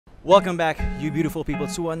Welcome back, you beautiful people,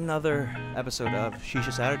 to another episode of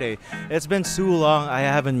Shisha Saturday. It's been too long. I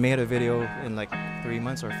haven't made a video in like 3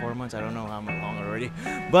 months or 4 months. I don't know how long already.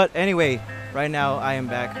 But anyway, right now I am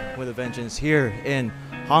back with a vengeance here in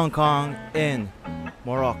Hong Kong in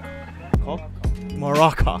Morokok.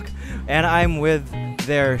 And I'm with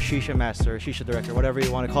their Shisha master, Shisha director, whatever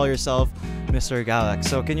you want to call yourself, Mr. Galax.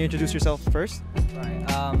 So can you introduce yourself first? Right.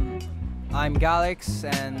 I'm Galax,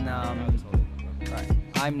 and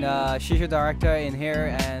I'm the Shisha director in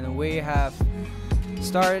here, and we have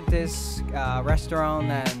started this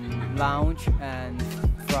restaurant and lounge, and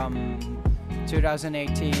from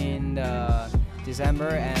 2018 December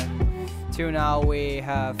and till now we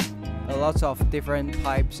have a lot of different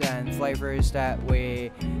types and flavors that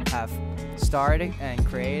we have started and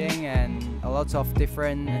creating, and a lot of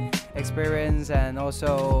different experience and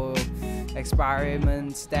also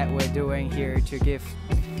experiments that we're doing here to give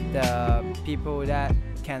the people that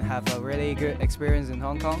can have a really good experience in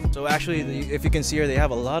Hong Kong. So actually, if you can see here, they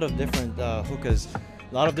have a lot of different hookahs,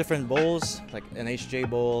 a lot of different bowls, like an HJ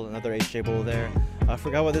bowl, another HJ bowl there. I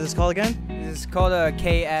forgot what this is called again. This is called a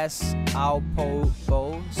KS Alpo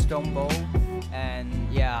bowl, stone bowl, and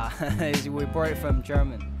yeah, we brought it from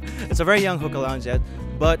German. It's a very young hookah lounge yet,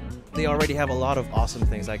 but they already have a lot of awesome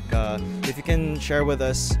things. Like if you can share with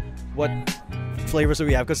us what flavors do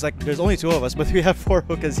we have, because like there's only 2 of us, but we have 4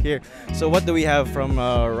 hookahs here. So what do we have from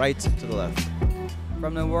right to the left?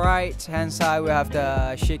 From the right hand side we have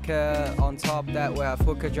the Shisha. On top that we have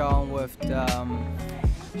Hookah John with the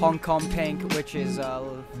Hong Kong pink, which is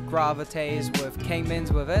guava taste with cane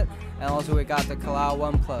beans with it, and also we got the Kalau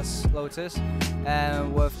one plus Lotus,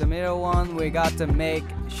 and with the middle one we got the Make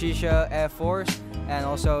Shisha Air Force, and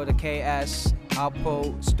also the KS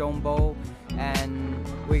Alpo Stone Bowl, and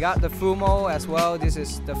we got the Fumo as well. This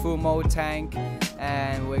is the Fumo tank,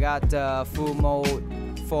 and we got the Fumo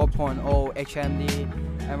 4.0 HMD,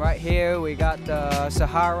 and right here we got the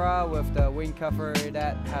Sahara with the wind cover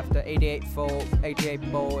that have the 88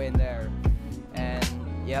 bowl in there, and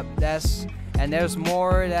yep, and there's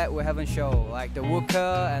more that we haven't shown, like the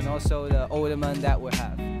Hookah and also the Alderman that we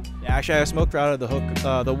have. Yeah, actually I smoked out of the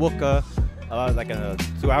Hookah like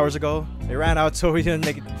 2 hours ago. They ran out, so we didn't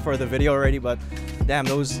make it for the video already, but damn,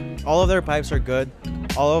 all of their pipes are good,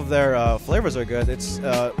 all of their flavors are good. It's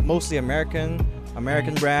mostly American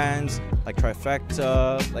brands like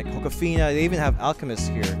Trifecta, like Hookafina. They even have Alchemist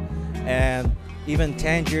here, and even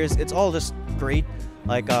Tangiers. It's all just great.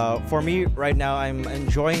 Like for me right now, I'm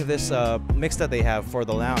enjoying this mix that they have for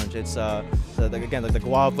the lounge. It's again like the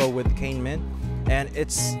guava with cane mint, and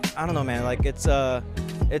it's, I don't know, man, like it's a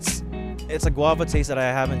guava taste that I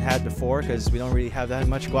haven't had before, because we don't really have that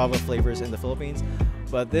much guava flavors in the Philippines.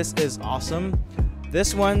 But this is awesome.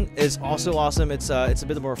 This one is also awesome. It's a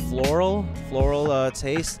bit more floral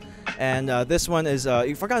taste, and this one is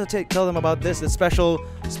you forgot to tell them about this. It's special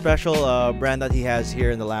brand that he has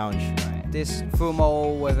here in the lounge. This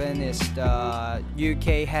Fumo within is the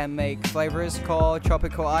UK handmade flavors called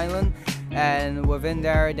Tropical Island, and within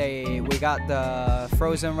there we got the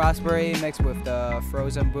frozen raspberry mixed with the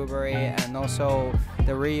frozen blueberry, and also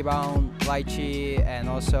the rebound lychee, and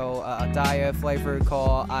also a diet flavor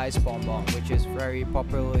called ice bonbon, which is very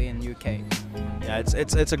popular in UK. Yeah,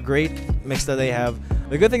 it's a great mix that they have.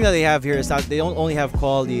 The good thing that they have here is that they don't only have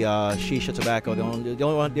quality shisha tobacco. They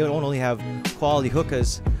don't only have quality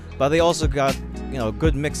hookahs, but they also got, you know,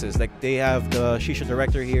 good mixes. Like they have the Shisha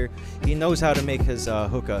director here. He knows how to make his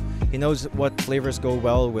hookah. He knows what flavors go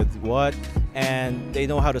well with what, and they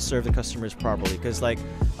know how to serve the customers properly. Because like,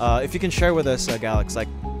 if you can share with us, Galax, like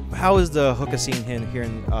how is the hookah scene here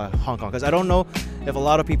in Hong Kong? Because I don't know if a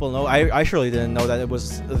lot of people know. I surely didn't know that it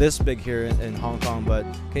was this big here in Hong Kong. But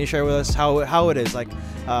can you share with us how it is? Like,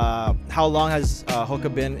 how long has hookah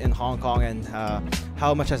been in Hong Kong, and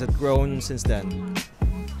how much has it grown since then?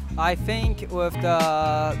 I think with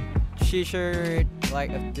the Shisha,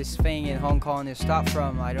 like this thing in Hong Kong, it started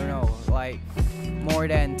from, I don't know, like more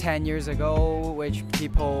than 10 years ago, which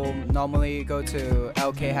people normally go to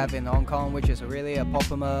LK have in Hong Kong, which is really a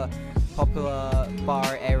popular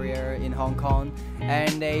bar area in Hong Kong,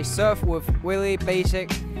 and they serve with really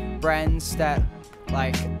basic brands that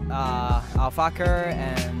like Alfaka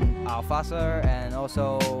and Alfasa, and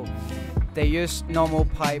also they use normal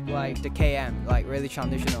pipe like the KM, like really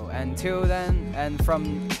traditional. Until then, and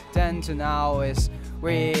from then to now, is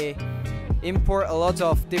we import a lot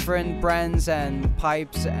of different brands and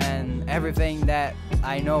pipes and everything that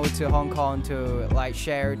I know to Hong Kong to like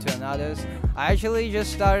share to others. I actually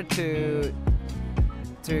just started to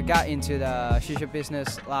get into the shisha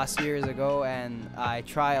business last years ago, and I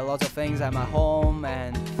try a lot of things at my home,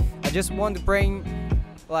 and I just want to bring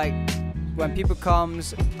like when people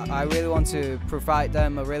comes, I really want to provide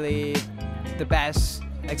them the best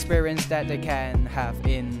experience that they can have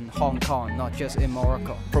in Hong Kong, not just in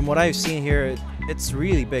Morocco. From what I've seen here, it's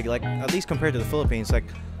really big. Like at least compared to the Philippines, like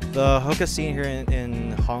the hookah scene here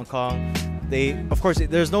in Hong Kong. Of course,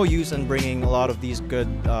 there's no use in bringing a lot of these good,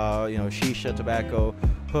 shisha, tobacco,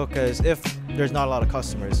 hookahs if there's not a lot of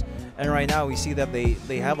customers. And right now we see that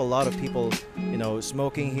they have a lot of people,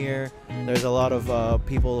 smoking here. There's a lot of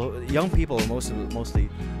people, young people mostly,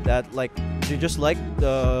 that they just like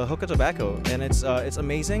the hookah tobacco, and it's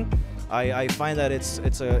amazing. I find that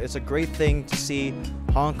it's a great thing to see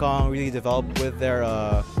Hong Kong really develop with their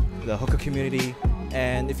the hookah community.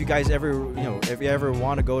 And if you guys ever, if you ever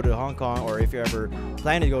want to go to Hong Kong, or if you ever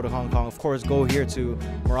plan to go to Hong Kong, of course, go here to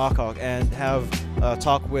Morokok and have a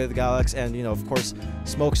talk with Galax, and of course,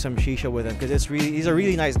 smoke some shisha with him, because he's a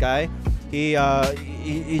really nice guy.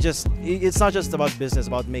 It's not just about business,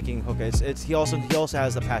 about making hookah. He also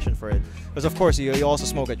has the passion for it, because of course you also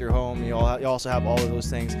smoke at your home. You also have all of those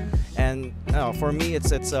things, and for me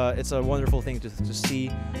it's a wonderful thing to see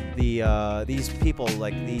these people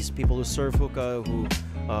who serve hookah, who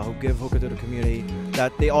give hookah to the community,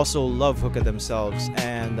 that they also love hookah themselves.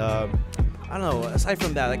 And I don't know. Aside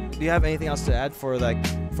from that, do you have anything else to add for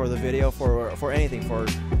the video, for anything, for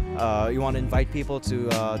you want to invite people to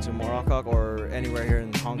Morokok or anywhere here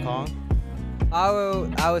in Hong Kong? I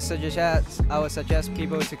would suggest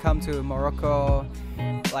people to come to Morocco,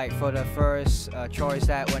 like for the first choice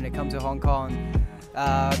that when they come to Hong Kong,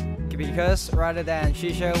 because rather than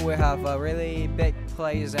shisha, we have a really big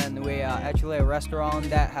place, and we are actually a restaurant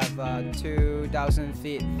that have 2,000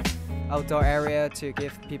 feet outdoor area to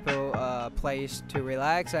give people a place to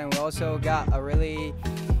relax, and we also got a really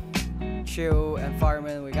chill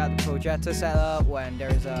environment. We got the projector set up. When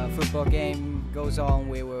there's a football game goes on,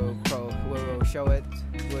 we will show it,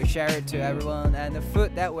 we'll share it to everyone. And the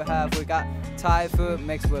food that we have, we got Thai food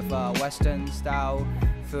mixed with Western style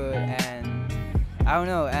food, and I don't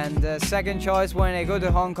know. And the second choice, when I go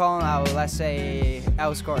to Hong Kong, I will, let's say,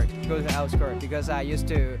 Elscourt. Go to Elscourt, because I used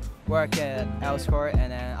to work at Elscourt,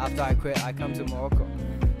 and then after I quit, I come to Morocco.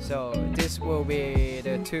 So this will be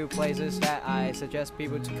the two places that I suggest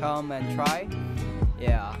people to come and try.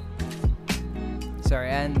 Yeah. Sorry,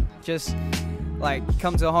 and just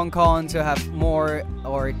come to Hong Kong to have more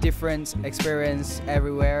or different experience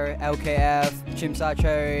everywhere. LKF, Tsim Sha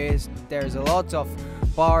Tsui, there's a lot of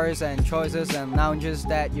bars and choices and lounges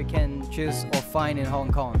that you can choose or find in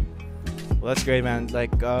Hong Kong. Well, that's great, man.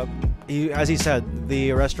 As he said,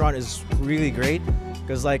 the restaurant is really great,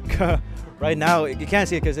 because right now you can't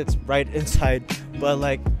see it because it's right inside, but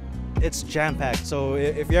it's jam-packed. So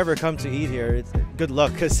if you ever come to eat here, good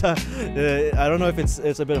luck, because I don't know if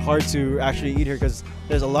it's a bit hard to actually eat here, because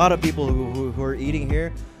there's a lot of people who are eating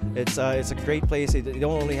here. It's a great place. They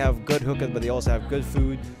don't only have good hookah, but they also have good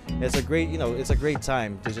food. It's a great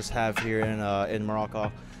time to just have here in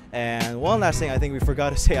Morocco. And one last thing I think we forgot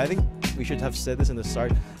to say, I think we should have said this in the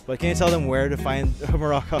start, but can you tell them where to find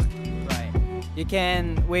Morocco? Right. We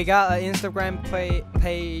got an Instagram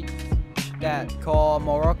page that called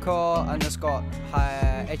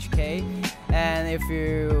Morocco_HK, and if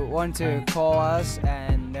you want to call us,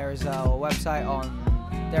 and there's a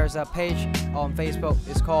page on Facebook,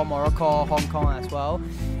 it's called Morocco Hong Kong as well.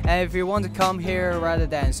 And if you want to come here rather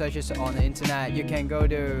than search it on the internet, you can go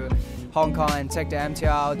to Hong Kong and take the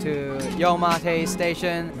MTR to Yau Ma Tei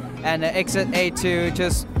station, and the exit A2,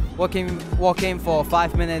 just walk in for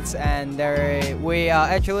 5 minutes, and we are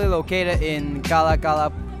actually located in Gala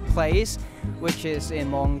Gala Place, which is in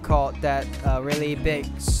Morokok, that really big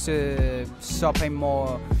shopping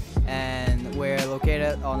mall, and we're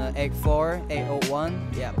located on the 8th floor, 801.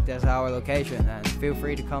 Yeah, that's our location, and feel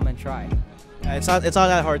free to come and try. It's not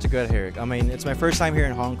that hard to get here. I mean, it's my first time here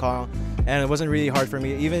in Hong Kong, and it wasn't really hard for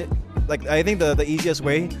me. Even I think the easiest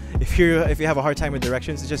way, if you have a hard time with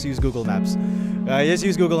directions, is just use Google Maps. I just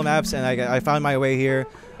use Google Maps, and I found my way here.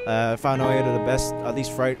 Found my way to the best, at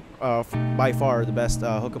least by far the best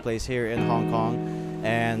hookah place here in Hong Kong,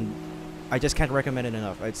 and I just can't recommend it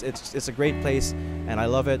enough. It's a great place, and I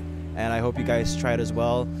love it, and I hope you guys try it as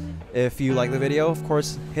well. If you like the video, of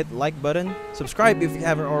course, hit the like button, subscribe if you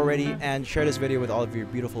haven't already, and share this video with all of your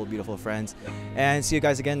beautiful, beautiful friends. And see you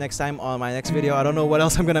guys again next time on my next video. I don't know what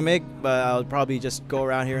else I'm gonna make, but I'll probably just go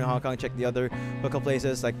around here in Hong Kong, check the other hookah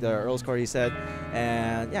places like the Earl's Court he said.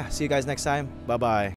 And yeah, see you guys next time. Bye bye.